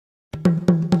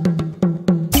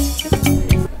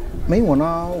mais on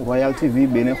a Royal TV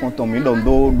bene konton mi do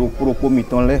propos mi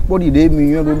ton le po di de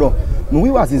mi yon do nous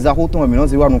oui Aziza ko ton mi non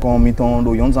se wa nous kon mi ton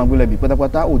do yon zangule bi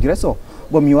patapata o dire so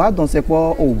bon mi wa don se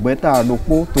po o gbeta do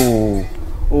po to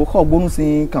o ko gbonu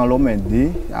sin kan lo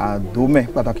mende a dome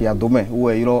pataki a dome o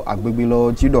e iro agbegbe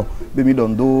lo jido be mi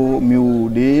don do mi o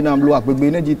de na lo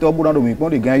agbegbe ne ji to bo na do mi pon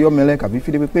de gan yo mele ka fi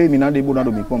fi de pe mi na de bo na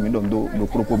do mi pon mi don do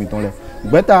propos mi ton le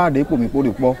gbeta de po mi po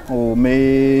de po o me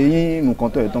yin nu kon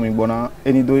to e ton mi gbona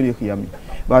eni do ile khiyami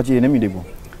ba ji ene mi de bo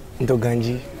ndo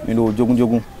ganji mi do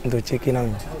jogun ndo cheki na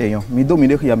mi eyan mi do mi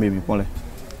de khiyami mi pon le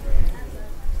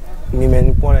mi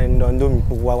men pon le ndo mi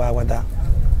po wa wata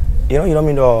ìran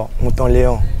mi do Mouton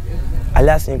Léon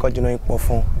alias nko jino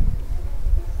Kpoffon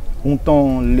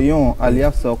Mouton Léon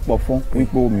alias Kpoffon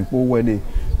wipo mi po wede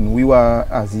nuwiwa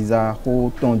Aziza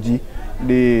ko tonji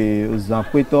de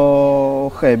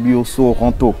zanpeto khebi oso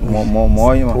ronto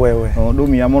mo yima do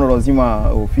mi amono rozima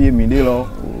o fie mi de lo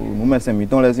nu mesen mi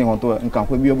ton le sin ronto nkan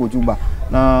pe bi obojuba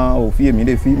na o fie mi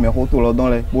de fi me ko to lo don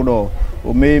le podo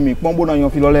o me mi pon bo na yan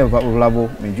fi lo le lavo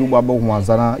mi ju gba bo hun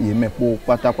azana ye me po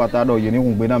pátápátá do ye ni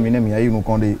hun gbe na mi ne mi ayi nu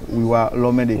kan de wiwa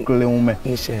lo me de kle hun me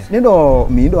ni do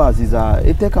mi do Aziza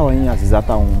ete ka wa yin Aziza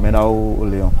ta hun me da o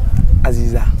Leon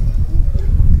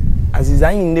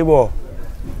Aziza yin de bo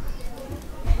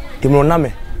imno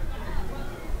name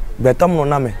betom no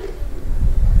name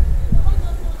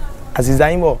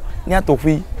Aziza yin bo ni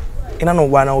atofi ina no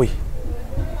wa na we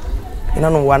ina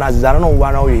no wa na Aziza no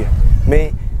wa na we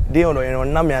me de ono eno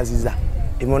name Aziza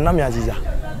imno name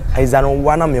Aziza no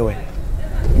wa na me we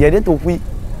ye de tofi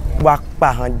wa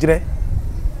pa han jire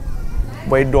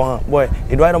boy do han boy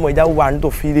e do mo ja wa nto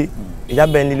fi de e ja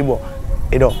ben lili bo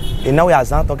e do e na we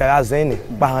azan to ka azan ni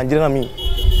pa han jire na mi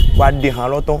wa de han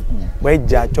loton we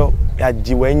jacho ya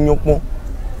jiwe nyopon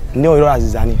ni o iro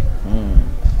Aziza ni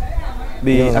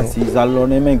be Aziza lo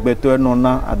ne me gbeto eno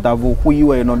na adavo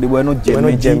kuyiwe eno de bo eno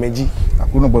jemeji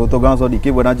akuno bo to gan so di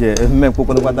ke bo na je me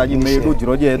popo to pata ji me do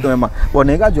jiro je don e ma bo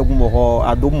ne ga jogun bo ho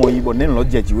adomo yi bo ne lo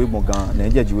jejiwe mo gan ne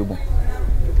jejiwe bo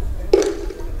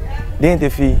den te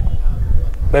fi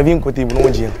pe vi nko ti bu no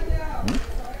jiyan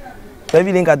pe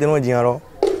vi den ka te no jiyan ro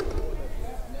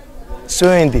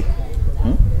so ende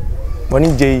boni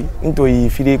je into yi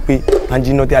fire pe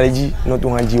anji no te aleji no to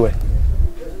hanji we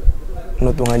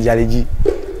no to hanji aleji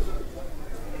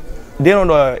de no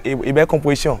do e be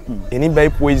composition e ni be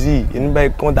poésie e ni be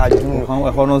conte aju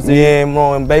e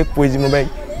mo be poésie mo be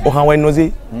o han we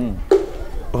noze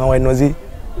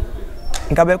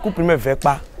nka be couple me fait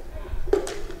pas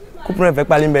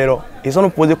limbe ro e so no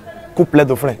poser couplet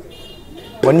de frère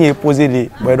boni e poser le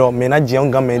bo do me na je on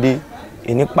gan me de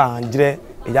e ni pa anjire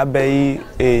e ja be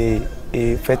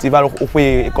et festival au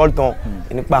fait école ton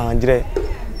ni pa handre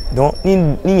donc ni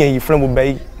yen yi frère mo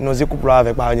bay nos couple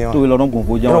avec par exemple to lo don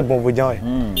gonfo jan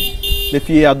le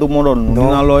fi adomo ro nu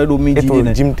na lo edo mi ji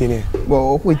ne jim tene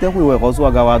bo o ko ite ko we ko so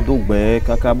aga wa do gbe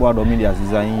kaka bo ado mi di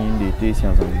Aziza yin de te si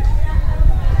ansan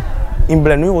in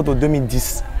ble nu woto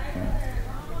 2010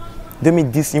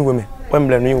 in we me o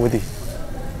ble nu wote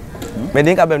mais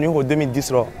den ka ble nu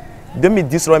 2010 ro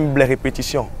in ble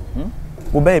répétition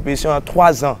ou ben répétition à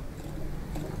 3 ans.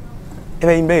 Et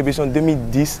bien, une belle répétition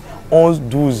 2010, 11,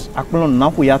 12. Aklon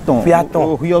na ko yaton.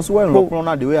 O hiyo so lo klon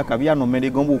na de we akabia no mede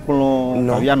gombo klon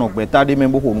akabia no gbeta de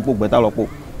membo ko npo gbeta lopo.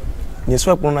 Ni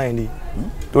so klon na ndi.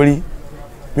 Tori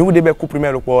mi wo de be coup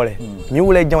premier lopo le. Mi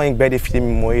wo le jan gbe de fi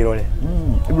mi mo iro le.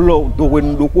 Lo do we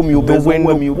ndo ko mi o be so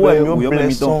mi o be yo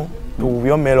mi ton. To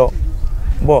we o melo.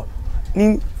 Bo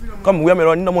ni comme we o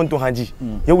melo ni no mo to hanji.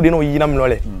 Ye wo de no yi na mi lo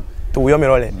le. To we o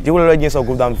melo le. Je wo le jin so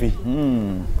go down fi.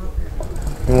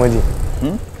 Mi mo di.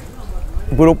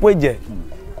 Boro poje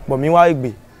bo mi wa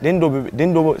igbe den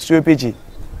do so peji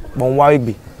bo wa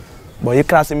igbe bo ye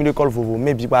class mi de call vovo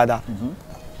me bi pada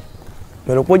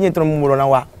me ro poje tron mo ro na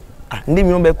wa ndi mi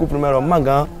no be ku primero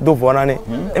magan do vo na ne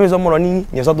e mi so mo ro ni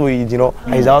ye so to yi jiro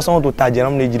Aziza so to taje na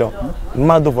mo le jiro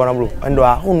ma do vo na bro ndo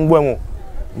a hun gbo enwo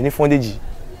mi ni fondeji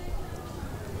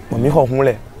bo mi ho hun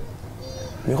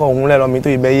le lo mi to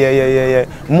ibe ye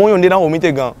mo yon de na o mi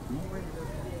te gan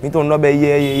mi to no be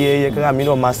ye ka mi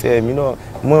do master mi do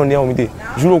mo ni o mi te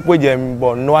juro po je mi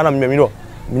bo no ana mi do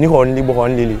mi ni ho nli bo ho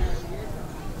nlele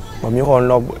bo mi ho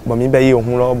nlo bo mi be ye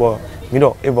ohun lo bo mi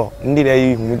do ebo ndi le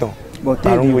yi hun mi ton bo te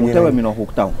di mo te we mi no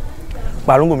hokta o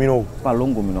palongo mi no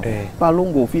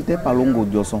palongo fi te palongo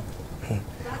joson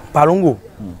palongo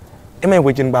e me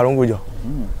we chin palongo jo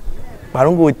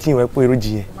palongo tin we po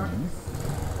eroji yen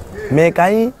mais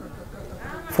kai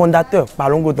fondateur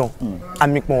palongo ton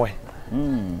ami pon we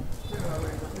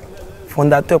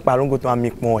fondateur palongo ton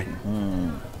ami pon we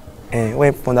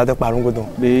ouais fondateur Palongo donc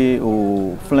be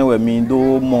o flen we mi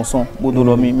do monson bo do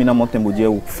lo mi na mo tembo je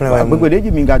o agbegbe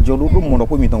deji mi ga joro do mo ro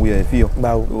pe mi tan we fi o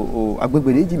o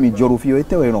agbegbe deji mi joro fi o e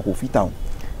te we ran ko fi ta o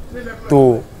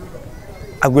to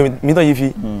agbe mi tan yi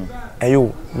fi eyo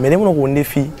me ne mo ko ne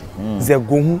fi ze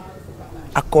gohun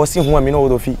akọ si hun mi no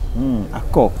do fi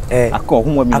akọ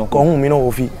hun mi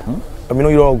no fi mi no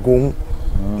yo gohun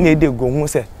ni de gohun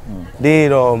se de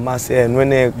ro ma se nu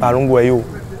ne Palongo eyo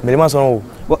me ma so o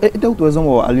bon e de to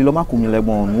exemple ali lo ma ku mi le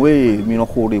bon we mi no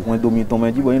ko re fun do mi ton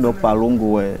me ji bo ni do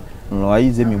Palongo e lo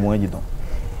Aziza mi mo ji don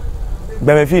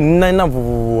be me fi na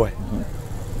vuvu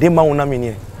de ma una mi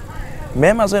ni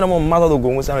me ma so na mo ma do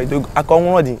gohun se do akọ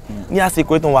hun ro din ni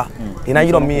asiko ton wa ina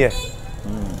yiro mi e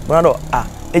bona do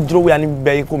e juro we ani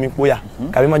be ko mi po ya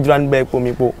ka bi ma juro ani be ko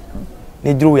mi po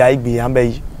ni juro ya igbe an be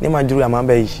yi ni ma juro ya ma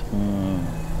be yi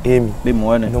emi le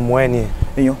mo ene no mo ene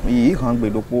eyan yi kan gbe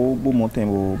do po bo mo ten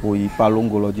bo yi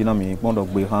Palongo lo ji na mi pon do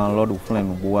gbe han lo do flen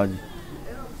no bo wa ji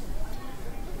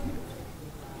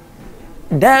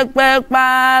Dekpe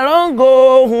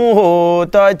Palongo hun o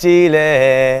to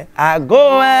chile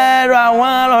ago ero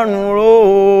awon lorun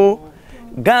ro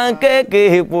gan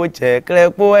keke po chekre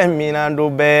po emi na do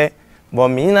be bo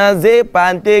mi na ze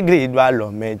pantegri do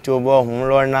lo me chobo hun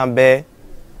lo na be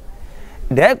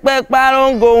Dekpe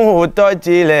Palongo hun o to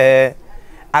chile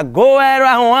ago ero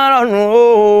awon lorun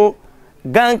ro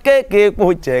gan keke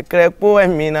po chekre po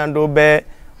emi na do be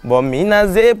bo mi na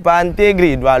ze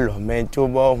pantegri do lo me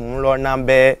chobo hun lo na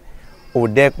be o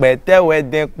Dekpe tewe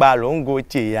den Palongo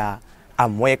chia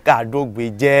amwe ka do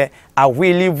gbe je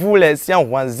awili vule si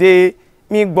anwan ze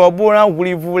mi gbo boran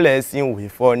wuri vule si we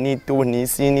fo ni to ni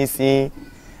sin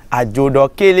ajodo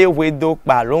kele we do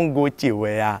Palongo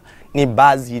chiwe ya ni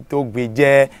bazi to gbe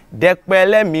je Dekpe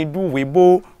le mi du we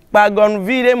bo pagon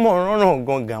vire mo ron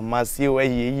gongan ma si we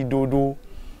yi dodo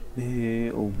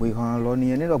o gbe han lo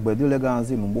ni eni lo gbe do le gan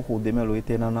si nu bo ho de me lo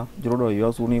ite nana joro do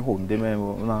yo su ni ho de me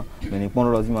na me ni pon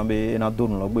lo si ma be na do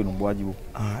nu lo gbe nu bo ajibo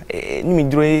ni mi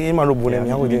duro e ma lo bo le mi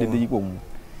hawo de yi ko mu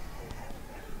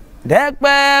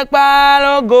Dekpe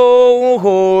Palongo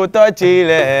ho to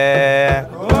chile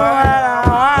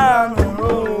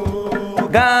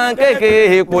gan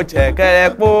keke ko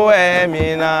chekere po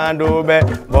emi na do be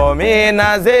bo mi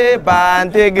na ze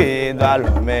pantege do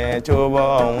lo me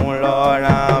chobo un lo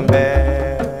na be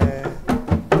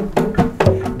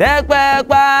Dekpe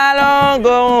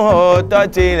Palongo ho to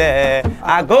chile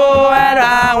ago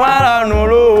era wa lo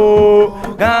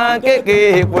ro gan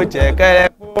keke ko chekere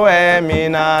po emi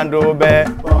na do be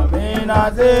bo mi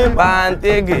na ze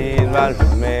pantege do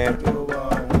lo me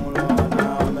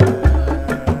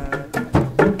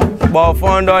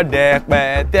Kpoffon do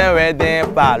Dekpe tewe den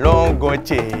Palongo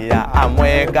chia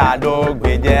amwe ka do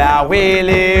gbeje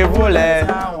awele vule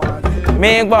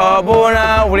mi gbo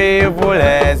bona wure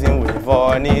vule sin we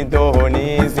fo ni to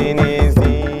ni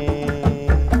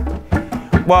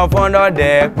Kpoffon do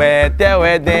Dekpe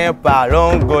tewe den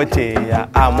Palongo chia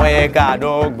amwe ka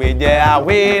do gbeje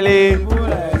awele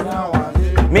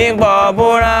mi gbo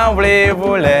bona wure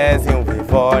vule sin we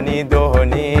fo ni to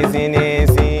ni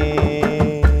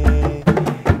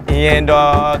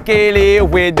Yendo kili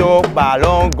wedo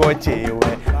Palongo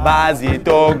chiwe bazi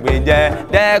to gbeje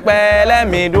Dekpe le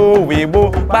mi du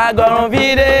wibu pagon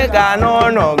vide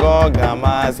kanono gonga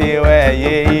ma si we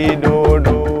ye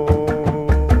dodo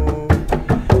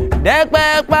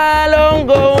Dekpe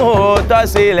Palongo to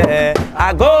sile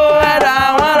ago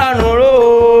era won lorun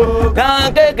ro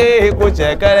gan keke ko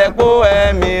chekere po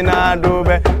emi na do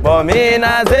be bo mi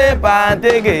na ze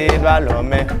pantege do lo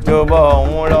me chobo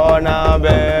un lo na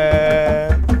be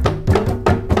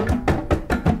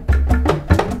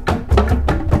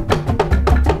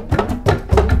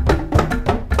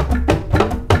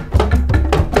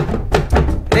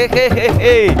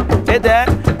Tete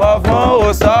Kpoffon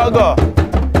o sogo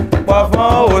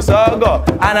Kpoffon o sogo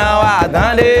ana wa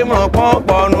dan le mo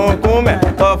pon nu kunme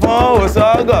Kpoffon o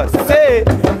sogo se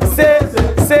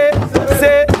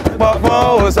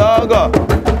Kpoffon o sogo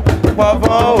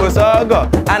Kpoffon o sogo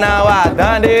ana wa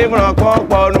dan le mo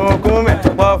pon nu kunme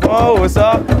Kpoffon o so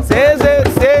se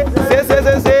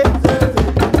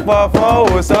Kpoffon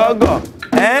o sogo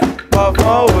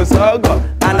Kpoffon o sogo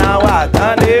ana wa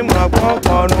dan le mo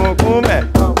pon nu kunme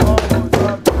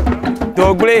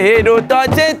Togble do to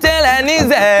chetele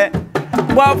nize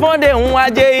Kpoffon de un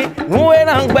aje nuwe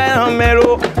na gbe ran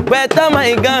mero gbe ta ma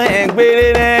igan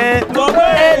egbere re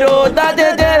Togble do to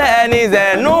chetele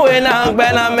nize nuwe na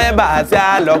gbe na me ba si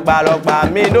alopa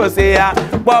mi do se ya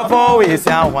Kpoffon we si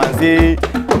anwan si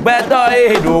gbe to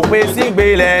edo pe si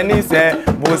gbe le nize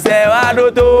bo se wa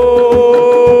do to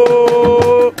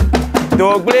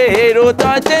Togble do to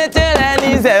chenchele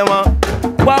ni zema.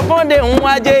 Kpoffon de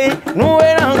unwaje nu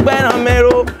eran gberan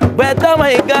mero. Beto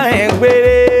ma ikan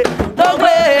engbere.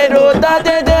 Togble do to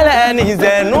chenchele ni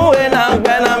ze nu eran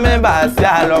gberan me ba si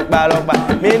alokpa.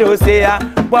 Mi do se ya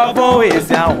Kpoffon we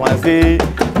si awon se.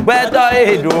 Beto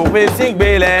edo we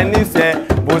singbele ni se.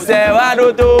 Bo se wa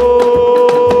do to.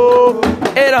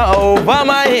 Era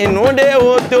Obama inude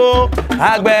oto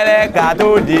agbere ka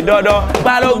to di dodo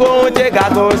balogun che ka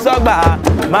to sogba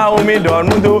ma omi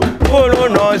donu do kolo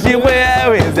na siwe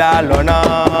eweza lona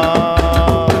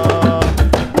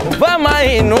Obama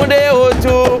inude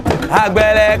oto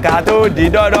agbere ka to di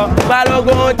dodo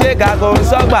balogun che ka to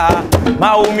sogba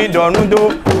ma omi donu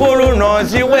do kolo na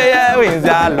siwe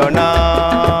eweza lona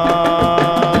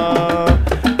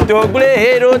Togble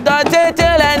ero to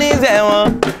chechele ni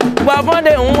zewon Kpoffon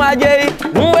de unwaje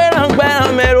nu eran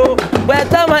gberan mero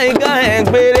Beto ma ikan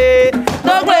engbere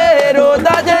Togble do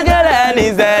to chenchele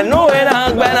ni ze nu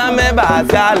eran gberan me ba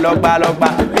si alokpa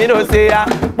mi do se ya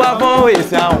Kpoffon we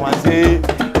si awon se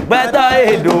Beto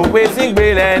edo we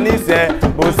singbele ni se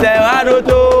bo se wa do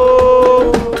to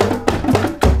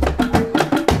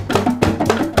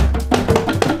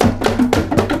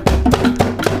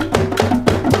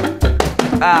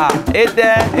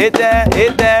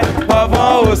ete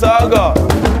Kpoffon o sogo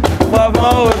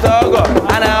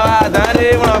ana wa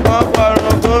dande mo Kpoffon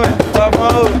fun me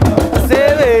Kpoffon o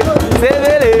sele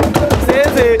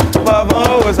Kpoffon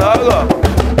o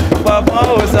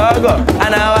sogo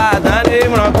ana wa dande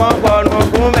mo Kpoffon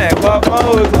fun me Kpoffon o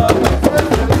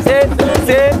se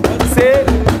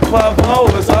Kpoffon o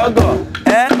sogo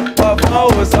Kpoffon o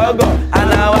sogo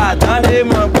ana wa dande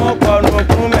mo Kpoffon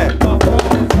fun me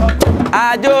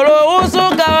Ajoro usu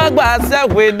kawagba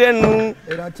sekwe denu.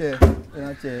 Erache.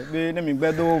 Be ne mi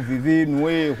gbedo vivi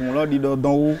nuwe hun lo di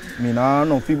dodon wo. Mi na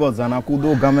no fibo zana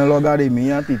kudo gamelo gare mi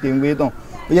yan tite ngbe ton.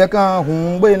 Ye kan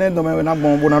hun gbe ne do me na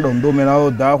bon bona do me la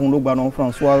o da hun lo gba no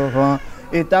François ran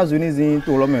États-Unis in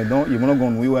to lo me don yi mo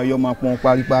gon wiwa yo ma pon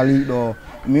pali do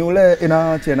mi ule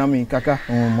ina chena mi kaka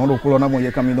mo do kulo na bon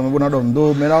ye kan mi do me bona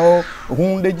do me la o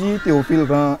hun deji Théophile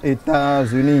ran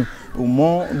États-Unis au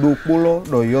moment do polo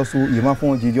do yosu yima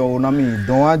fon jijo na mi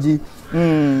don aji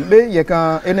be ye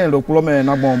kan ene do polo me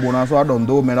na bon bona so adon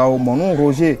do me la o monu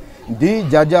Roger di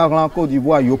jaja ran Côte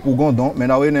d'Ivoire yo pougon don me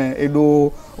la o ene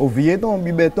edo o vie don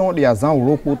bibeton de azan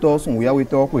ro poto sun ya we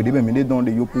to ko de be mi de don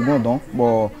de yo pougon don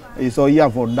bo e so ya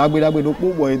fo dagbe do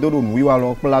po bo e do do nu wa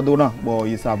lo plado na bo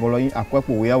e sa bolo yin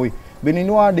akwepo we ya we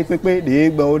beninu a de pepe de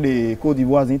egba o de Côte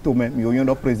d'Ivoire zin to me mi o yon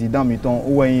do president mi ton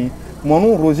o wen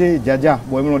monu Roger jaja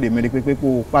bo mi lo de me de pepe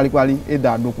ko pali e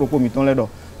da do propos mi ton le do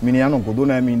mi ni anon godo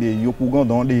na mi de yo pougon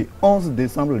don de 11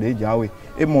 décembre de jawe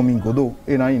e mo mi godo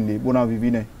e na inde bona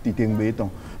vivine titengbe ton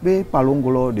be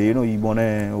palongolo de no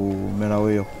ibone o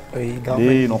merawe yo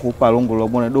de no ko palongolo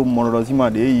bone do mo do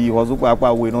sima de yi hozu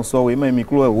pa we no so we me mi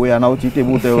klo we ana o ti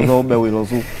table te o so be we lo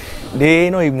so de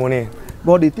no ibone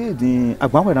bo de te di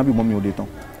agba we na bi mo mi o de ton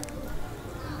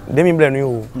de mi blenu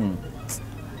o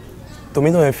to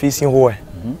mi ton fi sin ho e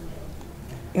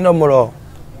no mo lo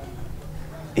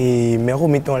e me ho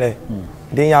mi ton le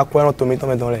de ya ko ran to mi ton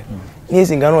me ton le ni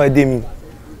sin ganu e de mi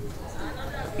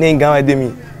ni gan e de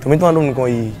mi to mi ton do nkan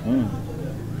yi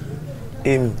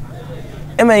emi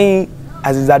emeyin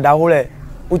Aziza da ho le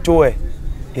o cho e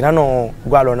ina no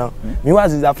gwa lo na mi wa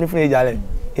Aziza fun e jale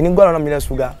ini gwa lo na mi le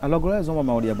suga alogo ezon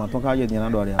ma odi agban ton ka ye ni na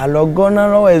do re alogo na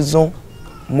lo ezon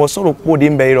mo soro po de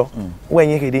nbe iro we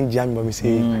yin ke de nji ami bo mi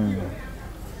se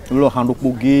lo hando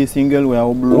po ge single we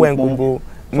o blo we nko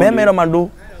me ro mando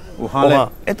o hale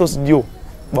eto studio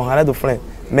bon hale do friend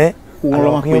me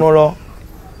lo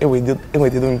ewe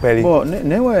te do mi pere bo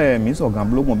ne we mi so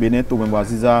gamblo mo be ne to me bo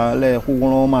Aziza le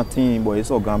huwon Martin bo e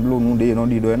so gamblo nu de no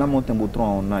di do na mo tembo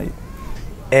tron na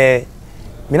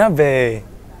mi na ve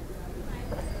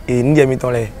e ndi mi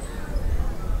ton le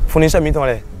fournisseur mi ton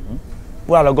le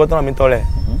bo alo go ton mi ton le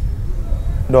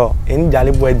do eni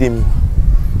jale bo e de mi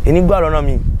eni gba lo na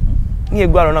mi ni e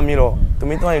gba lo na mi lo to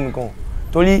mi ton enu kan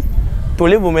tori to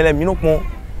le bo me le mi no pon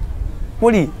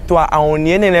poli to awon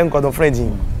ni ene le nkan to friend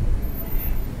yin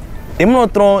emi no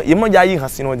tron emi ja yi han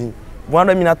sino di bo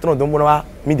na mi na tron don bo na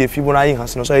mi de fi bo na yi han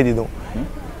sino so e de don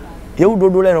ye u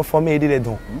dodo le no for me e de le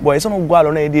don bo e so no gba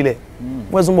lo na e de le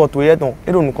bo so mo to ye don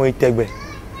e do nu kan itegbe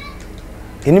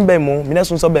eni be mo mi na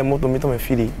sun so be mo to mi to me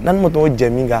fili na mo to je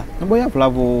mi ga no boya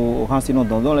flavo han sino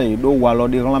don don le do wa lo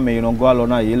de ran me no go lo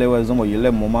na ye le we so mo ye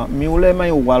le mo ma mi o le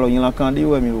ma wa lo yin la kan di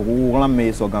we mi o ran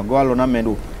me so gan go lo na me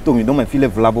do to mi don me file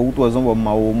flavo u to so mo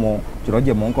ma o mo jiro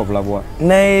je mo nko flavo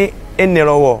na ene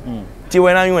lowo ti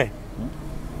we na yun e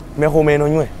me ho me no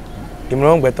yun e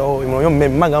imno ngbeto imno yo me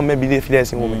maga me bi de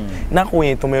files wo me na ko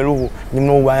yin to me lo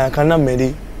imno wa yan kan na me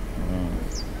de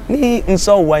ni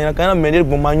nso wa yan kan na me de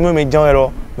gbon ma nyu me jan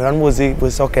ero me ran mo se bo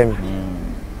so kemi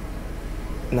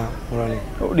na roni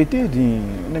o de te di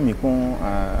na mi kon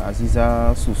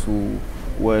Aziza susu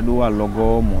we do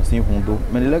alogo mo sin hundo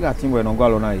me le ga tin we no go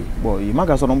alona yi bo yi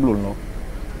maga so no blo no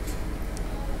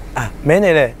me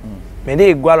ne le me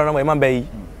de go alona mo ma be yi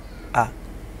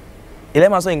ile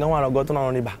ma so inga wa alogo to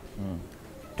na ni ba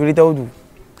torí te odu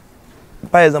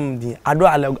par exemple di ado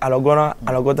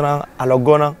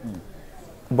alogona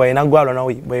boy na go alona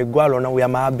we boy go alona we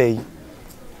ma be yi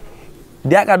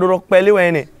de aka do pele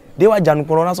we ne de wa janu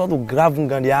ko na so to grave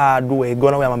ngan de ado we go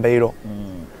na we ma be yi ro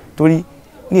torí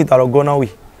ni ta alogona we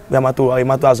ma to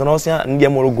aso na sia ndie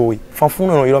mo go we fafun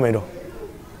no yiro me do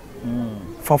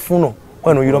fafun no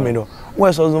we no yiro me do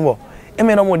we so zumbo e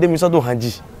me no mo de mi so to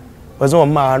hanji we so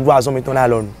ma do aso mi to na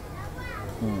lonu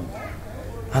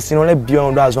asino le bi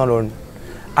on do azwan lonu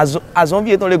azwan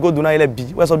bi eton le go do na ile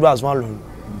bi we so do azwan lonu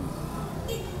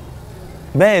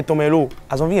ben to melo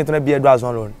azwan bi eton le bi do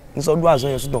azwan lonu ni so do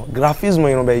azwan yesu ton graphisme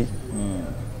yin no be yi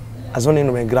azwan ni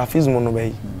no be graphisme no be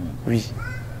yi oui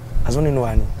azwan ni no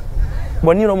ani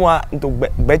bon ni no mo nto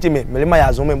gbeje me le ma ya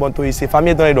azwan me bon to ise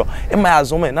famille don do e ma ya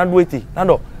azwan me na do eti na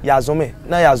do ya azwan me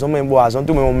na ya azwan me bo azwan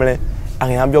to me mo mle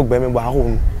arin an bi ogbe me bo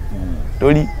ahun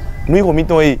tori nu iko mi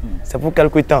ton e c'est pour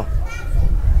quelque temps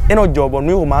eno jobo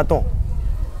nu iwo ma ton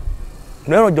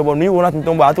nu eno jobo nu iwo láti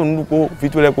ton ba to nu ko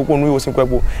fitule koko nu iwo sin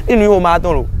kwepo inu iwo ma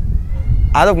ton lo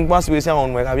a to kun pa si we se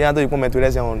awon me ka bi an to ipon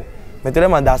metole se awon metole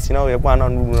ma da si na we pa na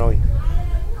nu na we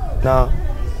na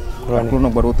Akulu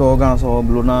gboro to gan so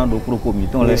blona do propos mi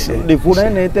ton le de fo na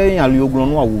ne te yan li oglon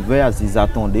no ouvert Aziza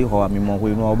ton de ho mi mo ko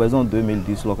no besoin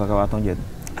 2010 lo kaka wa ton jet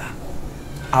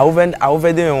a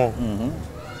ouvert de won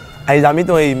Aziza mi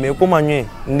ton e me ko ma nyu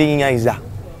ndi yin Aziza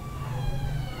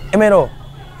emero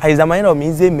Aziza ma yin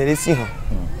mi ze mere si han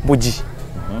boji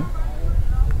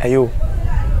ayo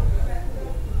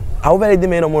a ouvert de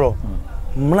me no mo ro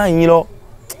mla yin lo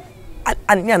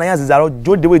ani ana Aziza ro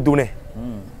jo de we do ne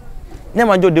ne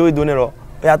ma jo de we do ne ro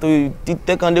ya to ti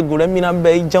te kan de gore mi na be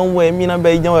ijan we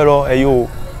ro eyo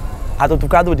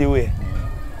atotukado de we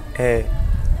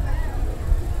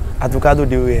atukado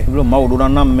de we lo ma wo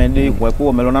na me de ko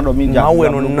ko me lo na do mi ja ma we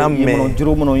no na me mo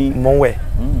jiro mo no yin mo we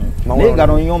le ga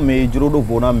no yon me jiro do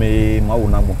vo na me ma wo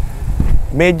na gbo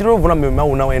me jiro vo na me ma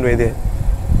wo na we no de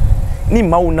ni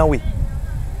ma wo na we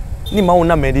ni ma wo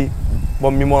na me de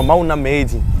bo mi mo ma wo na me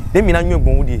edi de mi na nyu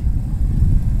egbon wo de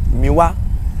mi wa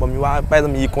bo mi wa par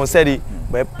exemple yi concert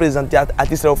bo présenter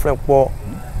artiste ro friend po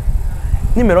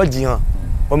ni me ro ji han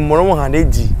bo mi mo ro han de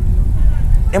ji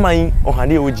e ma yin o han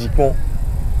de o ji pon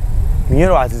mi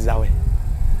ro Aziza we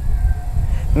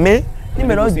me ni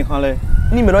me ro si han le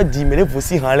ni me ro di me le vo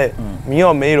si han le mi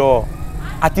o me ro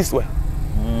artiste we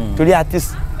torí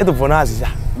artiste e to vona Aziza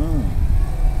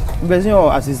bezin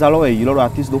o Aziza lo e yi lo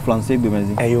artiste do français gbe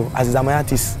mezi eyo Aziza ma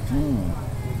artiste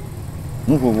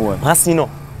mu fo we ma sino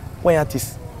we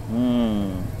artiste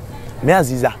me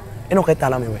Aziza e no ke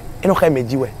tala me we e no ke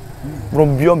meji we bro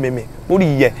bio meme pori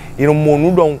ye e no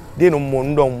monu don de no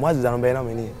monu don mo Aziza no be na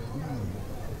me ni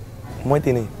mo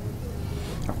tini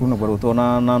akulu gboro to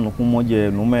na nu kun mo je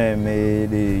nu me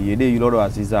de ye de yi lo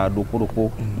Aziza do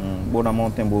ko bo na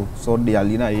mountain bo so de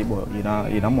alina yi bo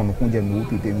ina mo nu kun je nu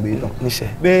tu te ngbe ton níṣe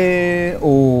be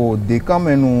o de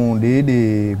kamenu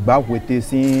de gba kwete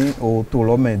sin o to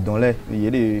lo me don le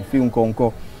ye de fi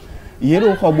nko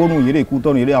yere ko gbonu yere ku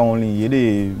to yere awon lin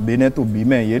yere beneto bi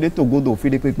me yere to godo fi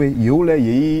de pepe ye o le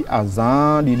ye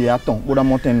azan di de aton bo da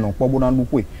mountain no po bo na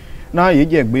dupe na ye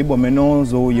je gbe bo me no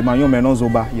zo ye ma yon me no zo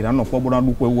ba ye na no po bo na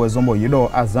dupe wo zombo ye do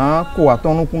azan ko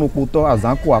atonu kun po to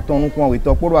azan ko atonu kun we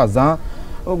to po azan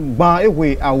gban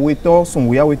ewe aweto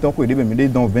sunwe aweto ko de be mi de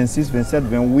don 26 27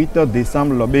 28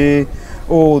 décembre lo be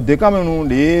o de kamenu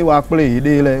de wa play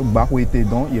de le gba ko ete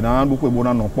don ye na dupe bo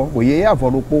na no po bo ye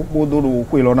avolo po bo do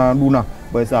ko lo na duna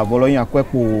bo sa avolo yin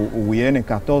akwepo owe ni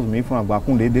 14000 francs gba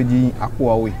kun de ji apo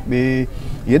awe be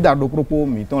ye da do propo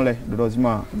mi ton le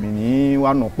dodozima mi ni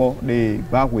wa no po de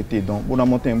gba ko ete don bo na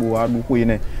mountain bo wa du ko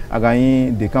yin aga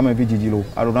yin de kamen vi jijilo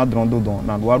arona drondo don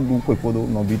na do wa du ko epo do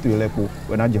no bitu le po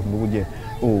we na je fun je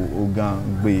o gan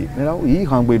gbe la yi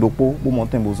han gbe dopo bo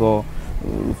mountain bo so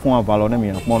fún avalo ne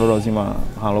mi pon do zima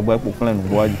han lo gbe po plan nu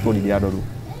bo aji to di adodo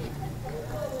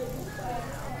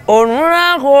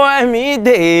orunra ko emi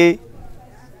de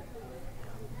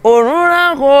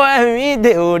orunra ko emi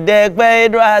de o de gbe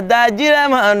do adaji le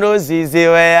ma ndo sise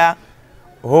we ya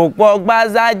opo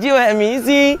gbaza ji we mi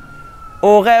si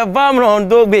o re vam ron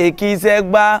do gbe ki se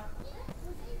gba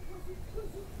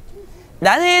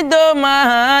Dani do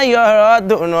ma yoro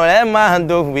do no le ma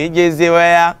do fi jese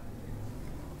wa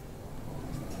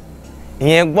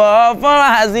yen gbo fon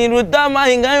aziru to ma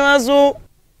ingan wasu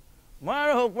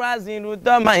maro praziru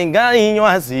to ma ingan yan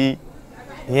asi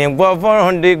yen gbo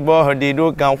fon de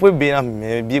do kan fe be na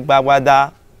me bi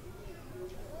papada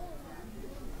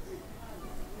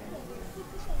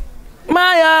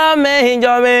ma ya me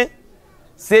hinjo me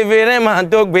c'est vraiment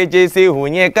to gbeje se ho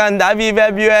yen kan da bi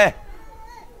be bi e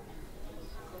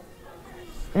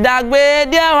dagbe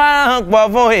dia wa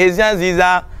Kpoffon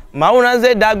Aziza mauna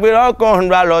se dagbe lokon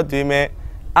ra lo teme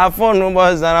afonu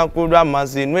bo zara kudwa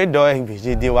masinu edo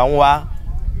egbeje de wa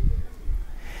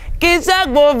kise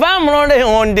gbo va mronde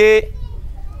onde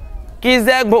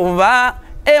kise gbo va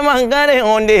e mangare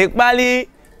onde pali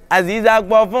Aziza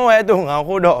Kpoffon e to han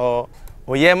kodo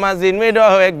oye masinu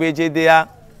edo egbeje de ya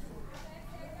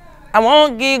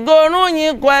amon ki gonu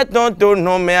yin kweton to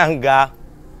no me anga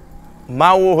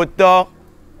mawo to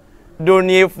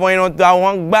doni fún iran tó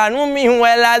àwọn gbanu mi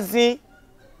wẹ lásì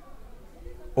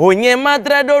òyìn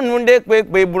mátírẹ́ dónú dé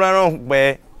pépé buraran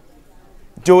pẹ́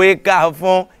joe ká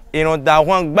fún iran tó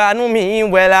àwọn gbanu mi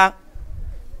wẹ la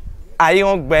ayé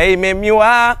wọn gbẹ́ ìmẹ̀ mi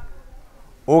wá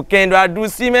òkèndò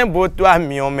àdúsí mẹ́bò tó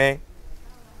àmì ọmẹ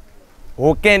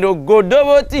òkèndò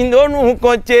gòdòbó tí lónú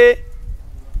kan ṣe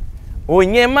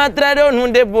òyìn mátírẹ́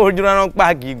dónú dé bó buraran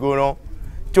pa gígoran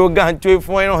tó gànjọ́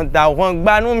fún iran tó àwọn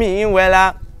gbanu mi wẹ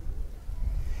la.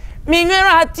 Mi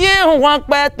ngera tie wan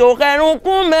pe to kerun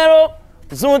kun mero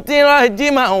sun ti ro ji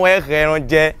ma we kerun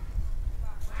je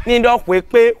ni do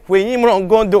pe yin mron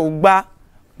gondo gba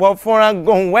Kpoffon ran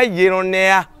gon we yiran ne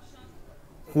a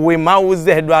we ma wo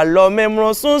ze do alo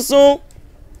memro sunsun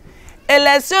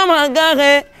election ma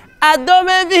gare ado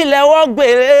me vi le wo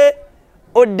gbere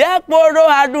o de poro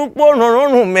adupo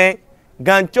rorun me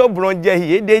gancho bronje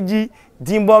yedeji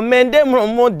dimbo mende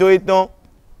mron mo do itan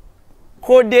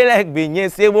kode le gbenye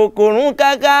sebo korun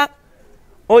kaka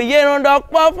oye ran do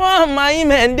Kpoffon mai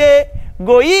mende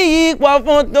goyi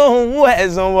Kpoffon to wu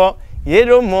ezon wo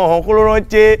yedo mo koloro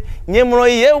che nyemro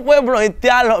ye we bro ti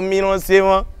alo mi ran se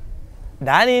won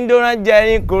dani do ran je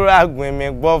ni koro agun me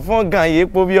Kpoffon gan ye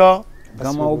po bio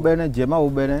gama obene je ma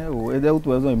obene o ede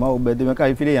utu ezon ma obede me ka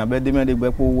ifile yan be de me de gbe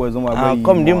po wo ezon wa gbe yi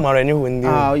come di maro ni hunde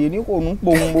ye ni ko nu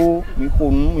pombo mi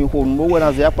ko nu wo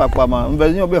na se apapa ma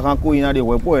nvezinyo be kan ko yin na de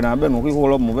we po na be nu ki ko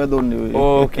lo mo be do ni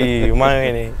okay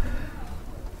man ni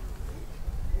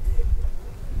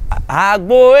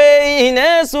agbo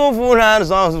ine sufuna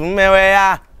so mewe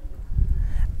ya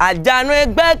ajanu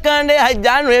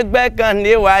egbe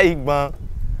kande wa igbon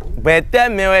gbete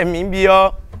mewe mi bi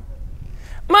o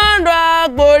mando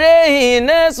agbore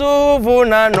ine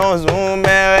sufuna no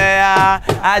zumewe ya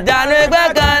ajanu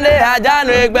egbe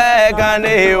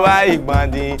kande wa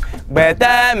igbon di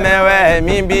gbete mewe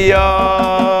mi bi o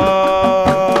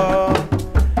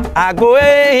agbo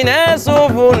ine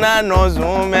sufuna no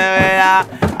zumewe ya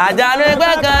ajanu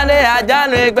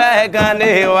egbe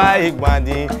kande wa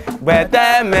igbandi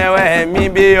gbete mewe mi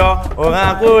bi yo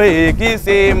oran ko ki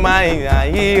se mai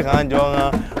yi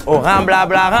ranjoran oran bla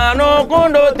bla ran no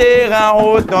kondo te ran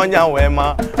o tonja we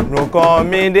ma no ko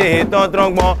mi de ton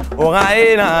trongbon oran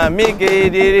ina mi ke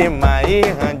de mai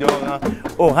ranjoran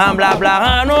oran bla bla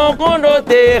ran no kondo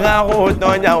te ran o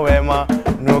tonja we ma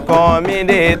no ko mi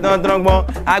de ton trongbon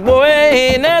agbo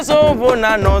ine so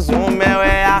funa no sun mewe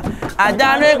ya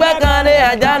ajanu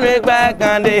egbe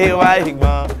kande wa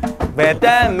igbon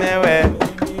gbete mewe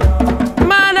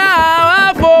mana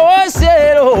wa fowó ṣe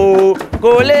lo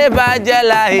kò lè bàjẹ́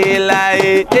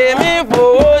láéláé èmi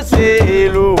fowó ṣe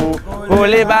lo kò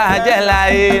lè bàjẹ́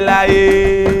láéláé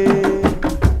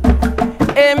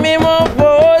èmi mo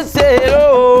fowó ṣe lo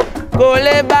kò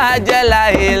lè bàjẹ́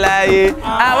láéláé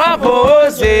àwa fowó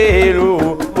ṣe lo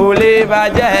kò lè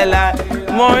bàjẹ́ láéláé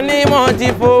mo ní mo ti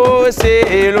fowó ṣe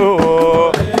lo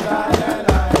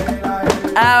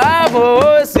àwa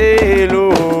fowó ṣe lo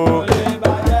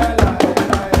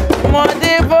mo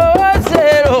ti fowó ṣe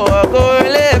lo kò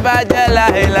lè bàjẹ́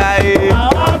láéláé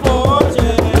àwa fowó ṣe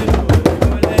lo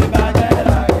kò lè bàjẹ́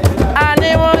láéláé àní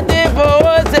mo ti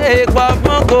fowó ṣe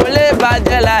Kpoffon kò lè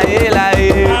bàjẹ́ láéláé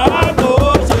àwa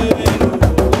fowó ṣe lo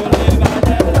kò lè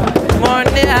bàjẹ́ láéláé mo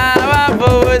ní àwa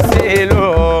fowó ṣe lo.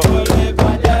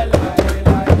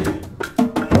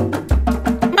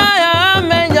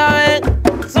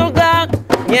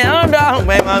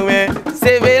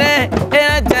 C'est vrai, et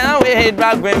la tienne, oui,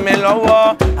 doit gagner l'eau.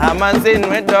 Amasser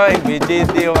nous doit écouter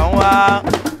des rois.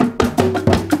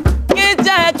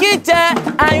 Quitte,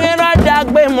 aïe, la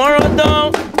dagbe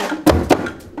moroton.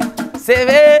 C'est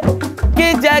vrai,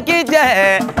 quitte, kíjẹ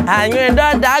àyùn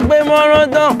dàgbé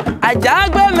mọ́rọ́dán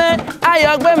àjàgbé mẹ́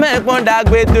ayọ̀gbé mẹ́ pọ́n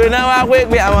dàgbé tó náà wá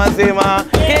pépé àwọn ṣe mọ́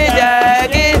kíjẹ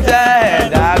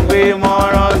dàgbé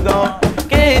mọ́rọ́dán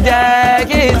kíjẹ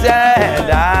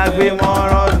dàgbé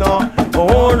mọ́rọ́dán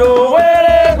òun ló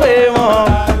wéré pé mọ́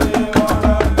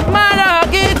mọ́rọ́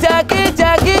kíjẹ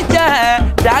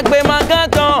dàgbé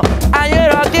mọ́kàntán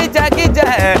ayọ̀rọ̀ kíjẹ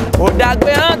ò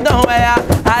dàgbé ọ̀tàn ẹ̀yà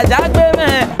àjàgbé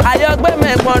mẹ́ ayọ̀gbé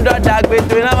mẹ́ pọ́n dàgbé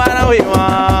tó náà wá náà wí mọ́.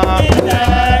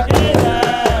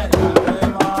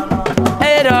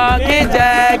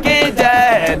 Kíjẹ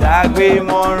dàgbé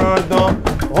mọ́rọ́dán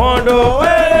òun ló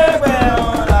wéré pé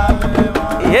mọ́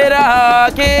yẹ́rọ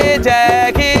kíjẹ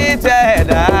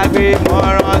dàgbé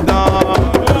mọ́rọ́dán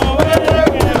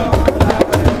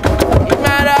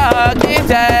ìmọ̀ràn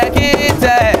kíjẹ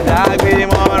dàgbé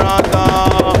mọ́rọ́dán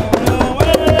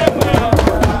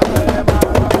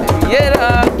yẹ́rọ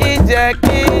kíjẹ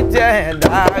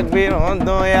dàgbé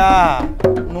mọ́rọ́dán yá.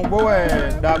 Nugbowe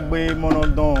dagbe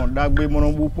monodon dagbe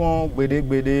monobupon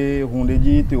gbede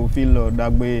hundeji Théophile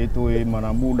dagbe to e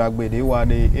manabu dagbe de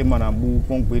wade e manabu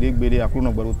pon gbede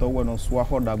akrono gbero to wono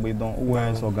swaho dagbe don o we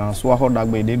so gan swaho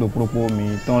dagbe de do propo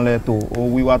mi ton le to o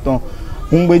wiwa ton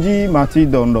hunbeji mati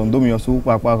don do mi osu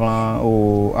papa kan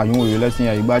o ayun oyo lesin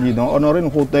ayigbaji don honore nu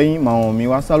ko teyin ma on mi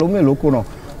wa Salome lokono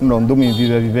ndo mi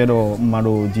vive do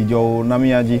mado jijo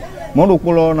namiaji mondo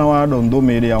polo na wa do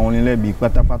mere àwọn ile bi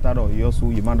pátápátá do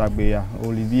yosu yimadagbe ya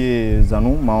Olivier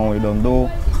Zanu ma on do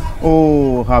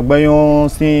o agbeyan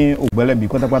sin ogbele bi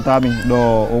pátápátá mi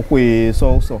do okwe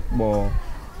so bo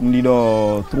ndi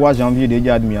do 3 janvier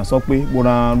de admi sọ pé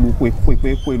bora lu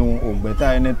pe nu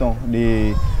ogbeta enetan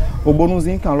de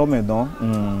ogbonuzin kan lo medan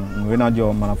we na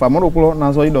jo manafa mondo polo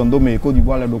na so do me ko di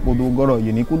boale do podo goro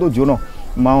yini kudo jona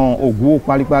ma ogu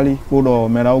pali ko do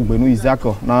mera ogbenu Isaac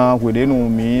na wedenu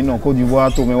mi no ko di wa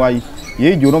to me wayi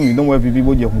ye jona mi don we bibi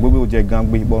bo je kun gbegbe o je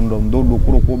gangbe bondo do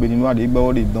kuro be ninu ade gbe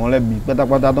o de don le bi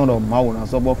pátápátá don do ma wo na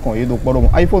so bo kan ye do podo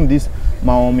iPhone this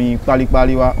ma o mi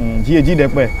pali wa ji de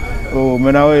pe o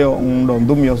mera we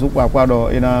do mi osu papa do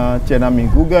ina chena mi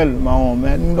Google ma o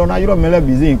me ndo na yiro mele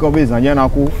busy nko be zanje na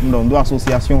ku ndo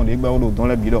association de gbe o do don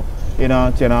le bi do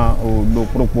ina chena o do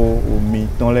propo o mi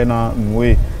ton le na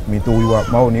nwe mi to wiwa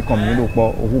ma o ni kom ni do po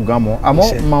oku gamo amo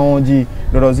ma on ji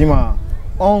do zima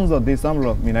 11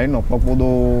 décembre mi na no popo do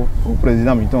o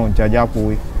president mi ton jaja po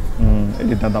we e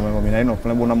de tanta mi na no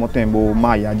flen bo na motembo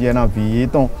ma ya je na vi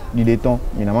ton di de ton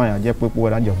mi na ma ya je popo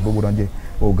la je gbogbo dan je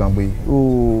o gangbe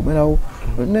o me na o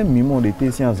ne mi mo de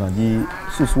te si azanji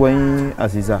suswen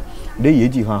Aziza de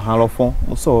yeji han lo fon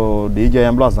mo so de je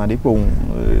yan blazan de po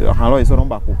han lo iso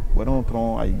ba ko we don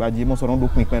tron ayigbaji mo so don do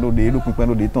pinpin do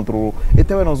de ton tro e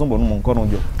te we no zombo no mo nko no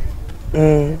jo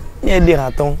ni e de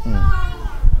raton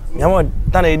mi amo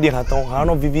tan e de raton ha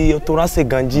no vivi to ra se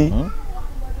ganji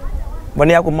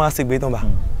boni ya ko ma se gbe ton ba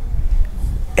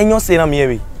enyo se na mi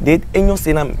ewe de enyo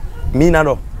se na mi na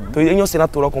do to enyo se na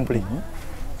to ro complet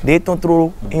de ton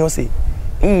tro enyo se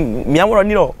mi amo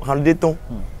ni lo han de ton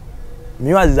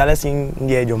mi wa Aziza lesin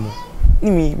nge ejo mo ni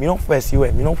mi no fe si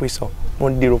we mi no fe so mo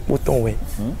de ro po ton we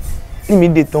ni mi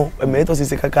de ton me to si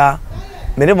se kaka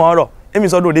me de mo ro emi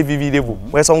so do de vivi de bo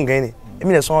we so ngen ni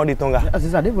emi le so de ton ga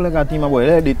Aziza de bo le ka tin ma bo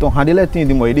le de ton han de le tin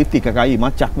di mo de ti kaka yi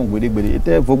ma chak mo gbede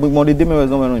te fo gbe mo de me we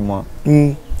so me no mo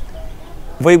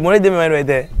vo mo de me no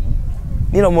de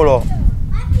ni no mo lo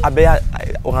abe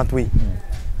o rantui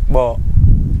bo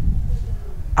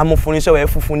amo fournisseur we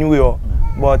funfun ni we o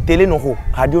bo télé no ho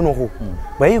radio no ho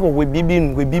bo yi ko we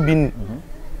bibin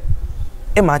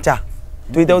e ma cha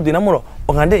to ite o de na mo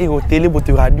o ngande e ko télé bo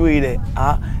to radio ile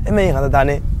e me ngata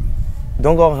tane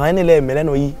donc o ngane le mele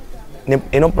no yi ne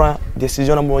e no prend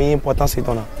décision na mo yi important c'est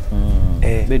ton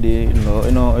bede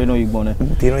no igbone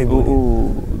te no igbone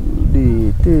o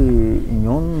de te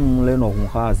nyon le no hun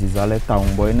ha Aziza le ta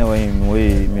un boy ne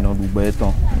we mi no dugbe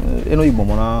ton e no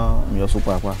igbomo na mi yo so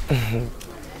papa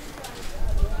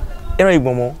e no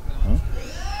igbomo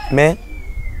mais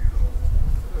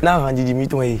na ranji mi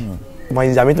ton e mo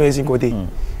Aziza mi ton e sin côté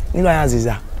ni lo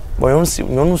Aziza bo yon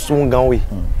sun gan we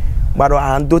gbado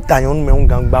an do ta yon me un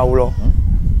gan gba wo lo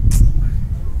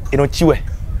e no chiwe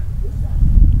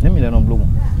ne mi le no blogo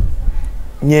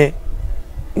nye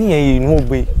ni e nu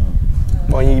ogbe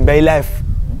bon yin bay life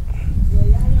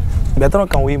beton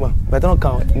kan we ma beton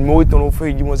kan mo to no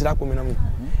fe ji mo sira ko me na mi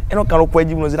e no kan ro po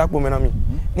ji mo sira ko me na mi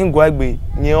ni ngo agbe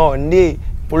nye o ne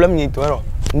problem ni to ero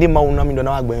ndi ma una mi do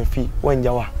na agbe fi won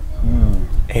ja wa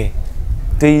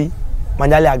te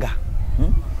manjale aga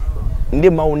ndi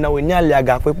ma una we ni ale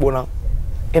aga pe po na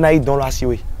e na idon lo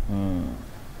asiwe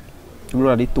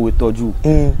lura de to itoju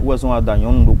wo so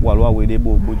adayan ndo po alo awe de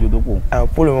bo bojo do po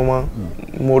pour le moment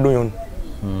modo yon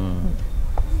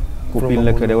copine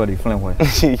le kede wa di flan wa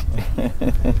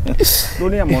do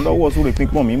ni amondo wo so le pin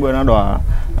pon mi bo na do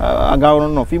aga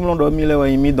no film lo do mi le wa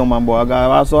mi do mambo aga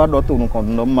wa so do to no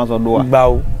kon do ma so do gba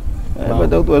o be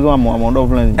to to so amondo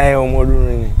flan o modo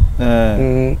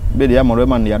ni be dia amondo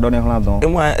man ya do ne hlan don e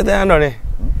mo e te ando ne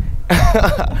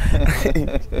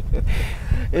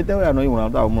e te wa no yuna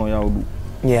ta mo ya odu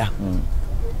yeah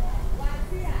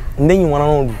ndeni wana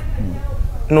no odu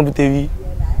no du TV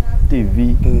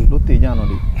do te nya no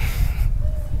de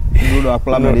do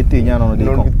apla me de te nya no de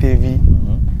no du TV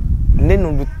ne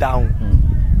no du town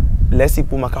lesi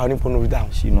pour macaroni pour no du town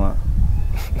chinois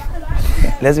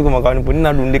lesi pour macaroni pour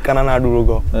na du nde kana na du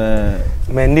rogo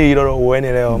me ndi yiro wo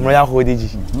ene le o mo ya ho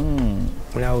deji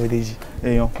mo ya ho deji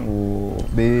eyo o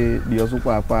be dio so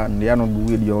pa ndi ya no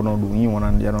du dio no du yin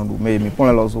wana ndi ya no du me mi pon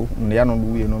le lo so ndi ya no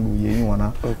du ye no du ye yin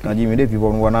wana na ji me de people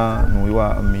wana no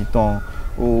wa mi ton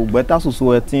o gbeta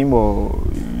susu etin bo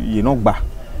ye no gba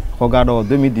regardons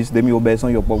 2010 2000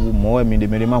 obeson yo pobu mo mi de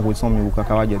me ma wo son mi wo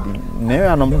kakawa jedi ne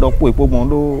ya no do po epo bon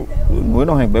do no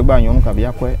no hen gbegba yon ka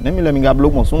bia kwe ne mi le mi ga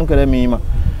blog mo sun kere mi ma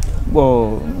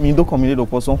bo mi do komile do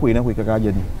poson ko ina ko kakawa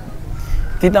jedi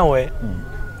titan we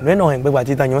no hen gbegba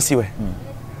titan yon si we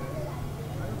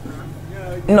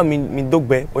no mi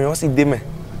dogbe o yon si de me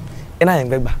ina hen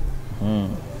gbegba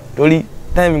torí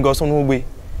time mi go son no gbe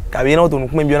ka bi na to nu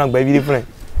kun bi na gba bi different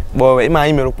bo e ma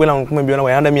yin me ro pe la kun bi na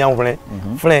wa yan de mi an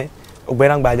friend ogbe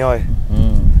na gba jan e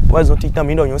wa zo titan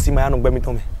mi do yon si ma yan gbe mi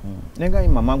ton me nega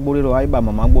yin mama gbore ro ai ba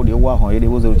mama gbore wa han ere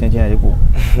bo 0 chen chen ko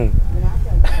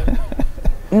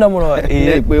ndo mo ro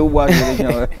e pe wa chen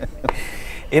chen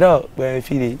ero pe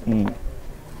file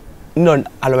ndo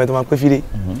alo me to ma pe file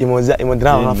e mo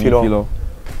dra na filo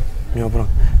mi o prend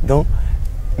donc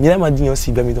mi la ma di yon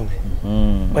si gbe mi ton me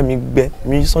pa mi gbe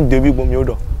mi son début bon mi o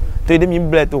do te de mi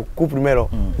ble to coup primero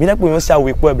mi la pe yon si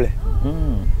awe po ble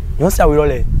yon si awe lo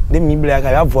le de mi ble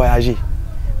ka ya voyager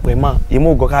vraiment e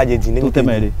mo go ka je di ni te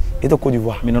mere e to Côte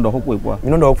d'Ivoire mi no do po epo mi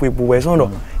no do po epo we so do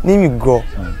ni mi go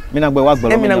mi na gbe wa gbe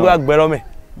lo mi na gbe wa gbe lo me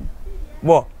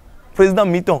bo president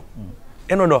mi ton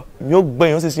e no do mi o gbe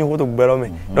yon se sin ho to gbe lo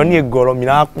me do ni e go lo mi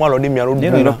na pon lo de mi aro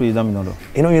du no president mi no do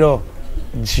e no mi do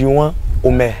Juin au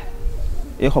maire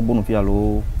e khobonu fi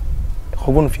alo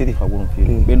khobonu fi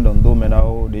ben don do me na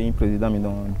o de president mi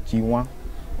don Juin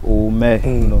au maire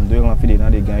don do ran fi de na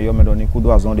de gan yo me do ni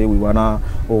kudo azon de wi wana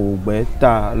o gbe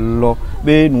ta lo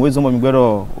be nu ezo mo mi gbe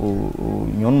do o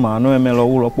yon ma no me lo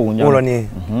wo lo po nya wo lo ni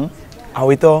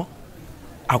aweto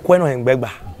akwe no en gbegba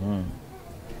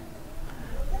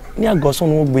ni agoson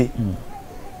no gbe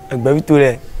egbe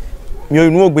Victoria mi o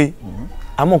inu ogbe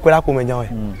amo ko la po me jan e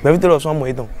gbe Victoria so mo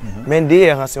itan me de e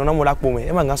han se ona mo la po me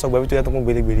e ma gan so gbe Victoria to ko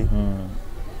gbele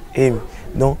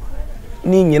donc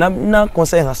ni nyina na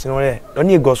conseil han se no le do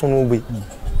ni egoson no gbe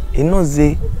e no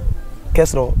ze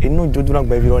kesro e no jodu na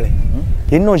gbe vi le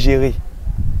e no gérer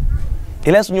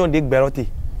e le so nyon de gberote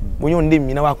bo nyon de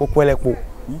mi na wa ko kwele po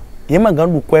e ma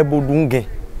gan du ko e bo dunge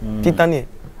titani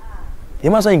e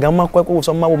ma so yin gan ma ko ko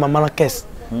so ma wo mama na kes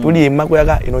torí e ma ko ya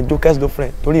ga e no jo kes do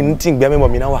friend torí ni tin gbe me bo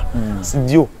mi na wa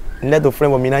studio let do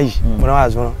friend bo mi na yi mo na wa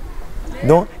zo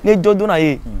donc ni jodu na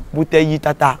ye bouteille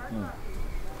tata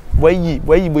boyi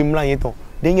bo imla yin ton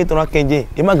de yin ton na kenje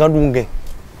e ma gan dunge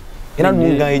ina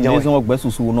du gan e jan we so gbe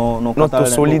susu no kata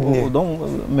solide ni donc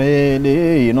mais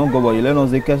de you know go boy le no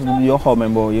ze kes yo ho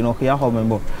member you know ya ho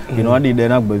member you know adi de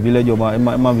na gbe village o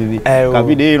ma vivi ka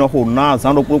bi de no ho na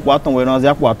san do po aton we no ze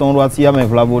apo aton ro ati ya me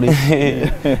flavor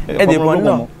e de bon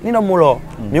no ni no mo lo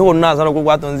mi ho na san do po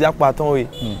aton ze apo aton we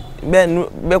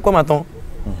be ko ma ton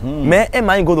mais e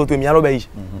ma yin go do to mi aro be yi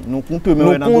no kun to me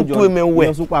we na do jo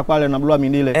no su pa le na blo mi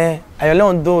ni le ayole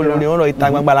on do lo ni on lo ita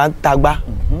gbagba la tagba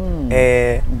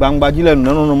gbangba jile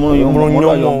no mo yo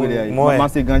mo ma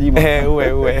se ganji mo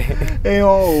ouais e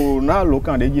o na lo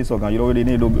kan de ji so gan yo de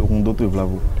ni do kun do to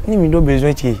flavo ni mi do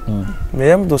besoin ti mais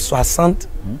même de 60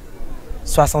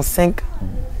 65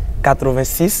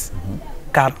 86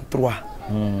 43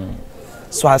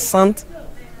 60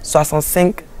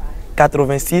 65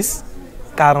 86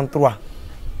 43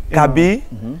 Kabi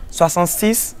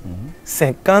 66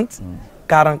 50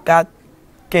 44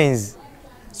 15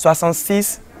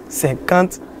 66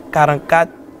 50 44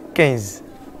 15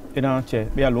 ina che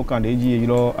be alo kan de ji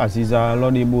lo Aziza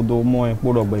lo de bodo mo en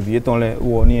podo gbe vie ton le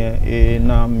wo ni e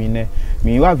na mi ne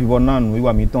mi wa vivo na nu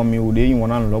wa mi ton mi o de yin won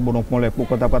na lo bodo pon le po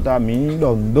pátápátá mi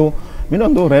don do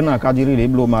re na ka jiri re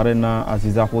blo mare na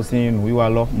Aziza Fosin nu wa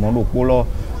lo mo do po lo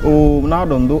o na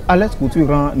don do Alex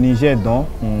Couture Niger don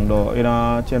do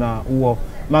ina che na wo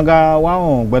maga wa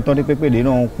on gbe ton de pepe de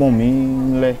no pon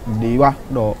mi le de wa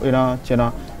do ina che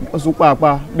na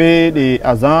supapa be de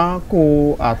azan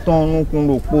ko aton nu kun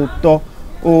lo poto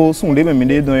o sun de me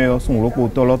de don yo sun lo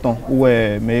poto loton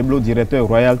ouais me blo directeur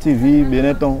Royal TV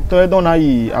beneton to don na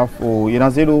yi afo ina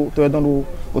zero to don lo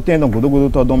o ten don godo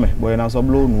to don me bo ina so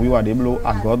blo nu wa de blo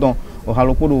agodon o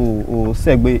halopodo o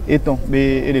segbe eton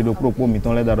be ele do propo mi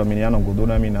ton le da do mi na godo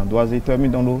na mi na doaze to mi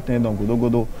don lo ten don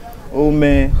godo o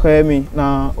me khemi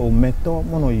na o meto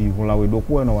mono yi vula we do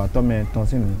ko no wa to me ton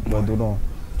sin godo don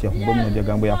ti ko mo je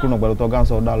gambo ya kuno gbalo to gan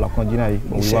so da la kan jina yi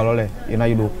o wi wa lole ina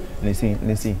yi do nisin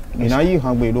ina yi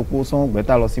hangbe do ko son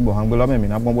gbeta lo si bo hangbe lo me mi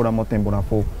na gbon na mo ten bo na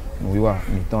fo no wi wa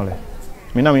mi ton le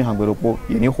mi na mi hangbe do po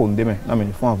yi ni ho nde me na me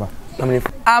ni fun ava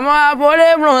àmọ́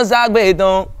abore bron sagbe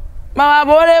ton ma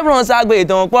abore bron sagbe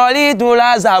ton poli tu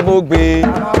la sabogbe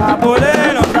abore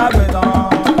bron sagbe ton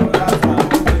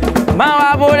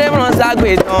ma abore bron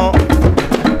sagbe ton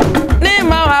ni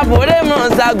ma abore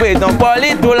bron sagbe ton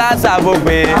poli tu la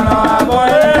sabogbe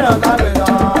abore bron sagbe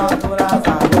ton tu la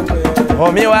sabogbe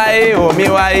omi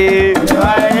wae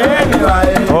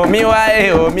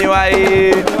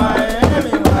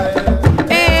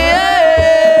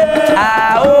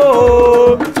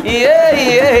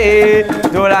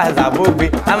dola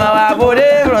sabogbe ama abore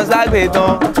bron sagbe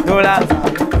ton dola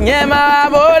nye ma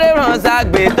abore bron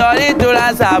sagbe tori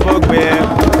dola sabogbe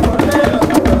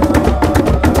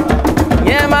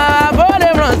nye ma abore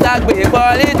bron sagbe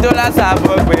poli dola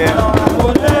sabogbe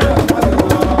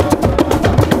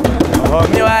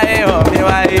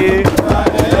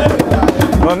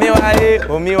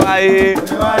omi wae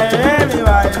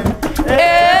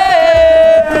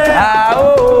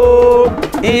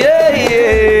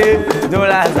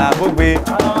dola sabogbe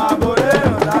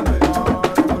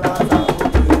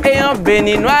eyan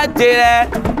beninu atere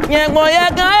yẹgbọn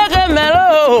yẹgan eke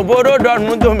mẹlọ bodo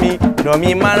dọnu domi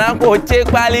domi mara ko tse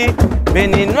pali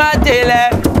beninu atere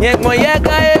yẹgbọn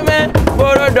yẹgan eme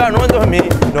bodo dọnu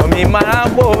domi mara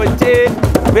ko tse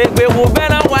gbegbe ku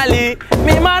bẹna wali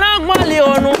mi mara gbọli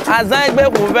onu azan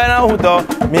gbegbe ku bẹna hutọ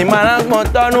mi mara gbọn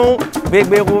tọnu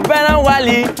gbegbe ku bẹna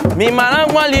wali mi mara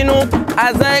gbọli nu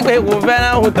azan gbegbe ku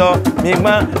bẹna hutọ mi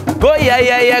gbọn go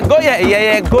yẹyẹyẹ go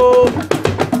yẹyẹyẹ go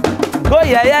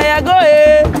yẹyẹyẹ go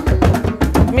ye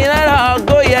mi lọ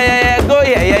go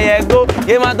yẹyẹyẹ go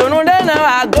ye ma tonu de na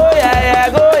wa go yẹyẹ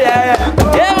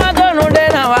ye ma tonu de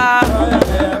na wa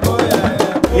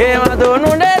ye ma tonu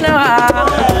de na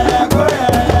wa.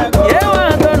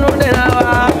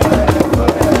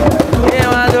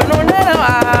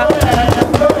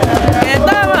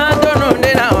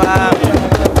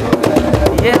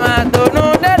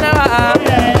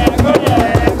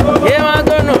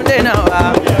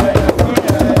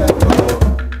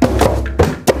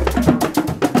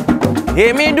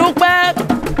 Èmi dúpẹ́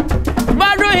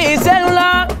bọ́dún ìṣẹ́nu lọ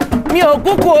mi ò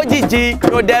kúkú òjijì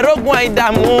ló dẹ̀rógún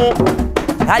àìdààmú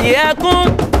àyè ẹkún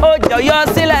ó jọyọ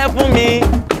sílẹ̀ fún mi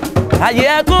àyè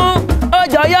ẹkún ó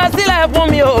jọyọ sílẹ̀ fún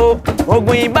mi o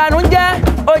ògùn ìbànújẹ́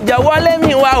ó jọ̀wọ́ lé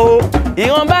mi wá o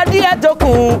ìwọ̀nba díẹ̀ tó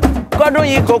kù kọ́dún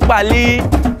yìí kò pàlí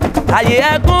àyè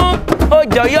ẹkún ó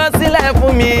jọyọ sílẹ̀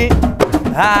fún mi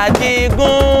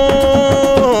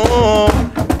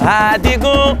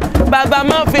Àdìgún bàbá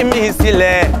má fi mi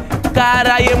sílẹ̀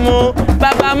káráyé mú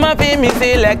bàbá má fi mi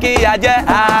sílẹ̀ kíyà jẹ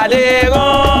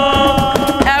Àdìgún.